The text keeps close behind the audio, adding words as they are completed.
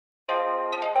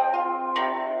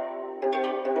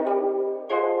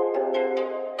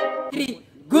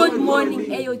Good morning,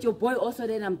 Ayo, it's your boy also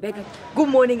then I'm back. Good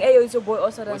morning, Ayo, it's your boy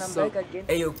also then I'm back again.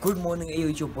 Ayo, good morning, Ayo,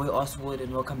 it's your boy Oswald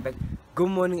and welcome back. Good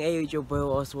morning, Ayo, it's your boy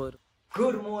Oswald.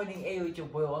 Good morning, Ayo, it's your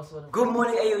boy Oswald. Good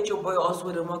morning, Ayo, it's your boy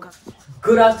Oswald and welcome.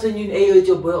 Good afternoon, Ayo, it's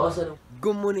your boy Oswald.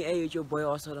 Good morning, Ayo, it's your boy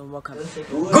Oswald and welcome.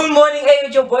 Good morning, Ayo,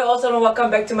 it's your boy Oswald and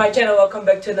welcome back to my channel. Welcome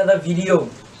back to another video.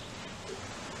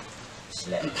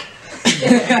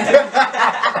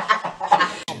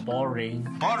 Boring.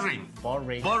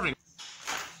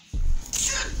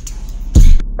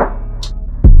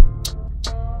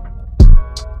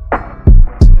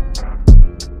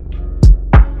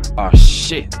 Oh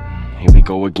shit, here we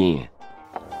go again.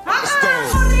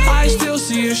 I still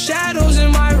see your shadows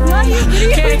in my room.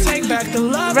 Can't take back the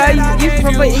love that I you gave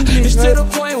proper you. English, It's to right? the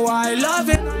point where I love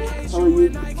it. How are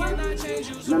you?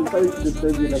 I'm sorry to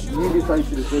disturb you, like really sorry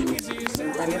to disturb you. I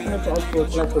just want to ask for a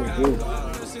flash of bread.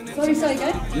 Sorry,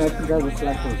 guys. No, I think I have a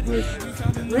flash of bread.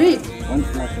 Bread? One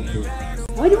flash of bread.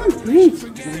 Why do you want bread? No,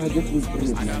 I just need bread,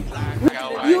 man.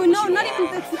 You know, not even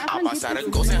 50.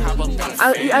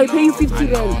 I'll pay you 50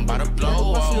 rand.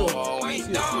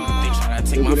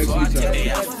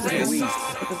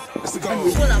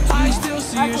 I still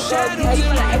see your shadows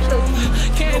in my room.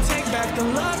 Can't take back the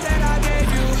love that I gave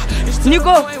you. It's to the Nico,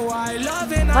 point where I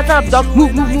love it. what's up, dog?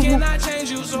 Move. I change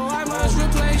you, so I must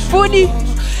replace you. Foodie.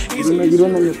 You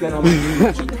don't understand how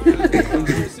much.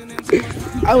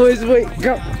 I was wait,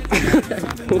 go.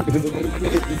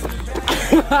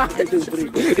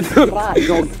 It's a rat,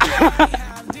 dog.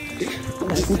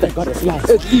 I got a flash.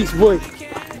 At least, boy.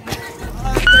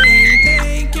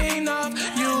 Thinking of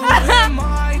you in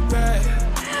my bed.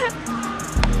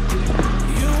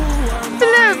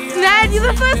 Philip, man, you're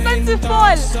the first one to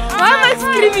fall. Why am I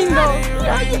screaming though?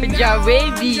 Yeah,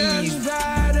 babies.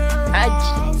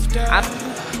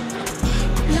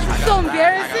 So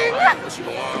embarrassing.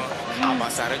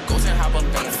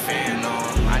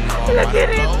 Look at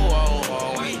it.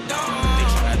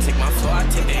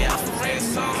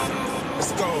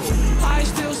 I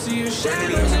still see your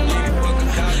shadows in my room.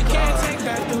 Can't take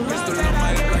back the love that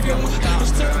I gave you.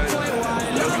 It's to the point where I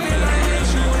love it. I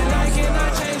hate you and I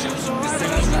cannot change you, so I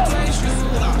must replace you.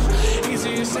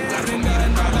 Easier said than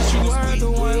done. Now that you were the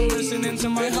one listening to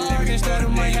my heart instead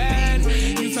of my head.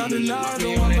 You found another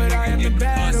one, but I am the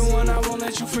better one. I won't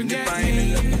let you forget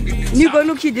me. Nico,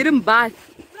 look, she didn't bath.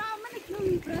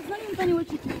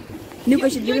 Nico,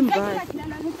 she didn't bath.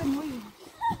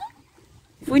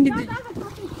 When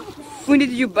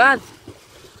did you bath?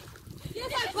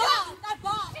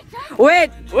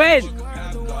 Wait.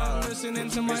 Listening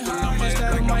to my heart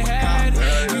instead of my head.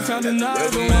 You found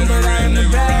another one, but I am the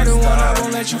better one. I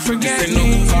won't let you forget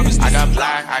me. I got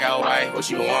black, I got white, what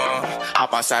you want?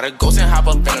 Hop outside a ghost and hop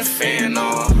up in a fan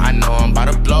on. I know I'm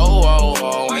about to blow, I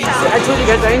told you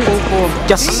guys I ain't going for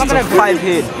just I'm not gonna have 5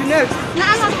 head.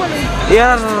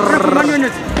 Yeah,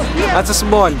 that's a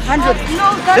small. 100.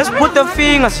 Just put the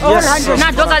fingers. Yes.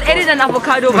 Nah, dog, I'll edit an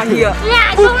avocado over here.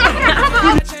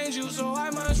 Change you, so I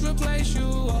must replace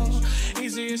you.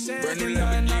 Easier said than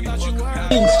done. I thought you were.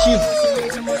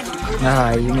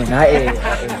 Nah, you mean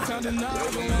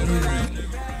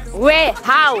Wait,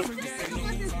 how?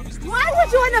 Why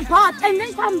would you want a bath and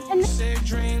then come and Sick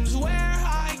dreams where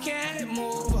I can't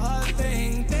move a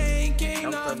thing.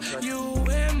 Thinking of you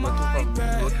in my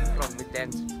bed. from the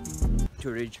tent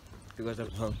to Ridge because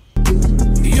of her.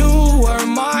 You were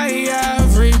my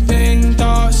everything.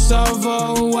 Thoughts of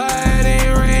a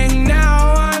wedding ring.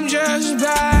 Now I'm just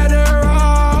better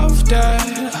off dead.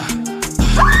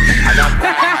 I got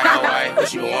black, I got white,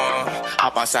 what you want?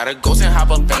 Hop outside a ghost and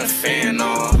hop up in a fan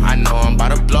on. I know I'm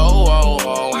about to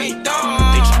blow, wait,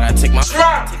 don't. They tryna take my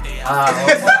today.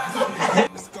 I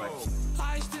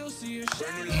still see your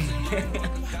shadows in my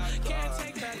room. Can't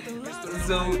take back the love.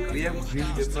 So we have green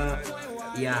pepper.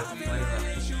 Yeah, whatever.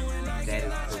 That is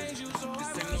cool.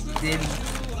 Then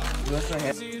we also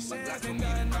have.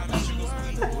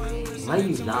 Why are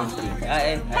you laughing?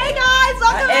 Hey guys,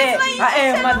 welcome back to my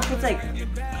hey, man, what's like?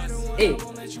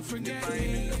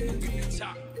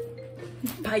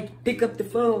 Hey, pick up the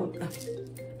phone.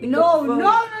 No.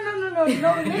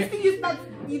 Next thing you start,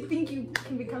 you think you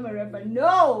can become a rapper.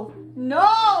 No.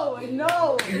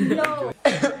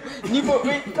 Nico,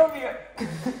 wait, come here.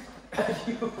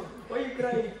 Why are you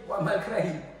crying? Why am I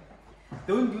crying?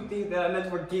 Don't you think that I'm not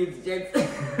for kids, Jackson?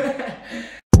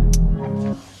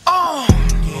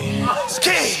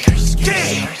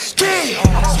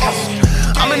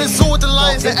 I'm in the zoo with the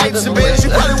lions and apes and bears. You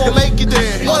probably won't make it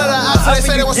there. One of the outside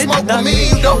say they want smoke with me.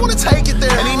 You don't wanna take it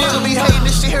there. And these niggas be hating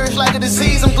this shit here. It's like a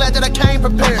disease. I'm glad that I came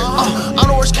prepared. I'm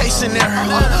the worst case scenario.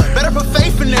 Better put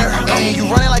faith faith in there. You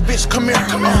running like bitch, come here.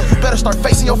 You better start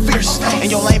facing your fears. And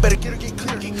your lane better get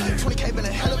clear. 20K been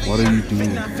a hell of a year. What are you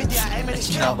doing?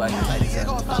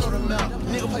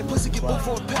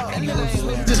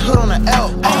 Just hood on the L.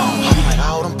 Like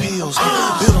all them pills.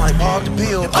 Building like Bob the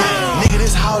Bill. Nigga,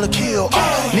 this how to kill.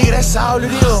 Nigga, that's all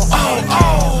it is.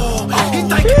 He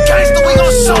think he gangsta, we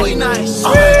gon' show he nice.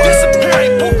 Disappear,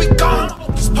 ain't poop, be gone.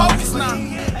 Just focus now.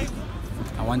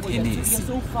 I want Hennessy.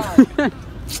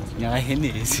 Yeah,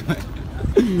 Hennessy.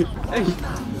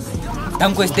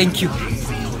 Thank you.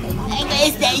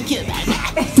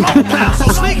 So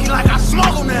sneaky like I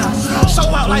smuggle now. Show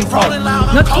out like rolling loud.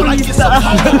 I'm cold like it's a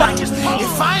pole.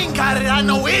 If I ain't got it, I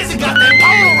know Izzy got that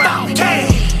pole around. Yeah.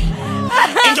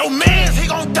 And your mans, he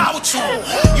gon' die with you.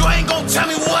 You ain't gon' tell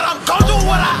me what I'm gon' do,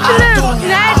 what I do.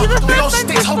 Big ol'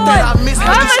 sticks, hope that I miss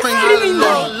how you scream.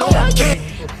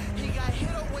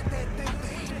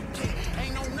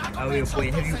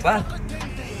 Have you back?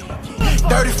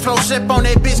 Dirty flow, shit on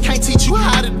that bitch, can't teach you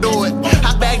how to do it.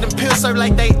 I bagged them pills, served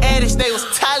like they addicts, they was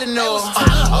Tylenol.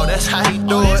 Oh, that's how he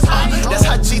do it. That's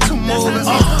how G2 moving.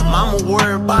 Mama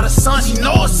worried about her son, she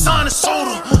know her son is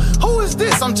soda. Who is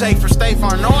this? I'm Jake for State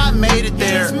Farm, no, I made it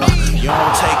there. You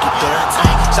don't take it there.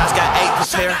 Shots got 8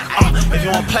 prepared. If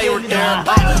you don't play with there,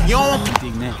 you don't.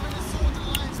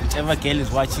 Whichever girl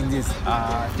is watching this,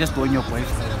 just go on your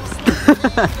boyfriend.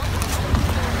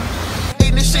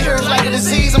 This shit here is like a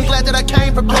disease, I'm glad that I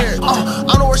came prepared. I'm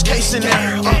the worst case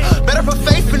scenario. Better put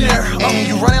faith in there.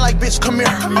 You running like bitch, come here.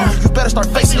 You better start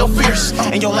facing your fears.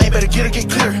 And your lane better get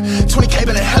clear. 20K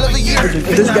been a hell of a year.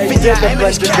 This guy is just a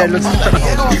bunch of jealous.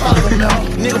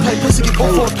 Nigga play pussy, get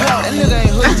both for a pound. That nigga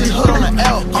ain't hood, just hood on the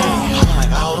L.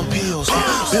 Like all them pills.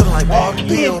 Building like Bob the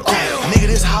Bill. Nigga,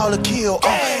 this how to kill.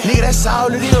 Nigga, that's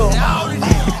all it is.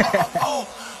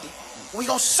 We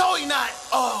gon' show you not.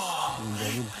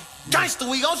 Gangsta,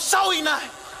 we gon' show you not.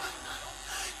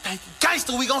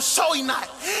 Gangsta, we gon' show you not.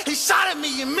 He shot at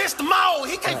me and missed them all.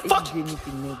 He can't fuck you. You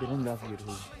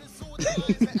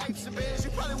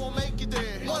probably won't make it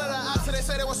there. One of the options, they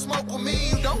say they will smoke with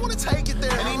me. You don't wanna take it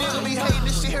there. And these niggas be hating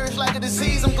this shit here, it's like a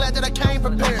disease. I'm glad that I came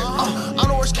prepared. I'm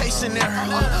the worst case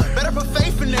scenario. Better put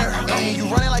faith in there. You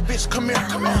running like bitch, come here.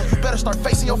 You better start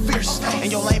facing your fears.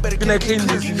 And your lane better get clear.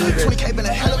 20K been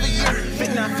a hell of a year.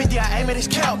 5950, I aim at his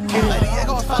cow. Like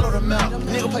Diego, I follow the mouth.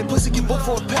 Nigga play pussy, get booked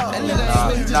for a pal. That nigga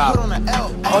ain't he just put on the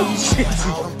L. Oh, you shitty.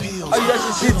 Oh, you guys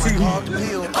are shitty.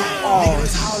 Oh,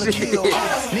 shit.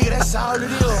 Nigga, that's all it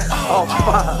is. Oh,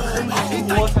 fuck.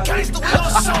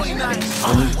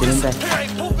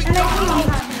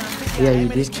 Yeah, you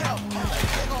did.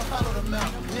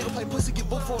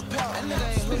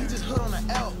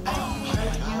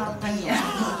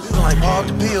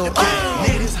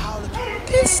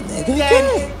 This nigga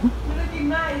gay.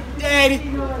 Daddy.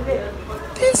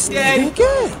 This nigga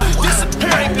gay.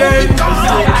 Disappearing, baby.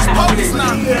 Focus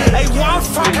now. Hey, where I'm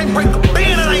from, can't break a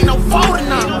bean, it ain't no voting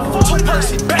now.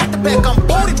 Two-person back to back, I'm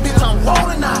booty, bitch, I'm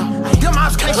rolling now. Them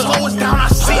eyes can't slow us down, I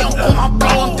see them, I'm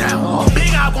blowing down.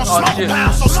 Big eye gon' smoke a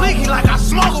pound, so sneaky like I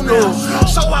smuggle now.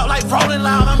 Show out like rolling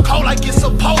loud, I'm cold like it's a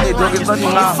pole around. If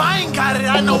I ain't got it,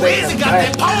 I know Izzy got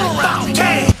that pole around.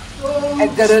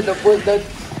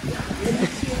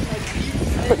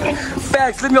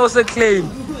 Facts, let me also claim.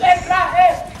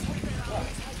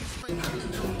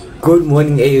 Good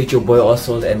morning, it's your boy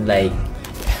Oswald, and like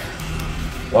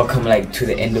welcome like to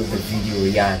the end of the video.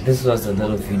 Yeah, this was a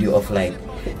little video of like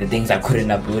the things I couldn't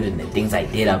upload and the things I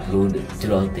did upload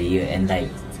throughout the year, and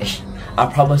like I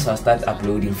promise I'll start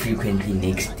uploading frequently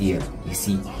next year. You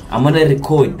see, I'm gonna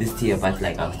record this year, but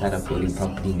like I'll start uploading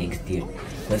properly next year.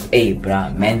 Because hey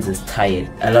bruh, man's is tired.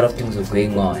 A lot of things are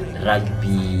going on.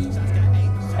 Rugby,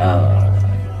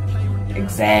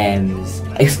 exams,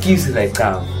 excuses like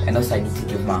that. And also I need to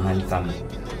give my hand some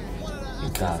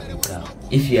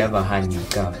if you have a hand you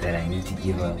got that I need to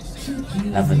give her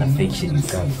love and affection you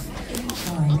got.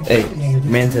 Hey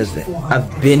man, says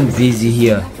I've been busy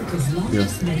here.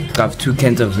 I have 2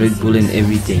 cans of Red Bull and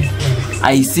everything.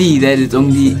 I see that it's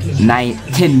only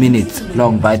 10 minutes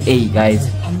long, but hey guys,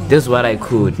 this is what I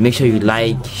could. Make sure you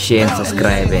like, share and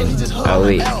subscribe, and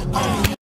away.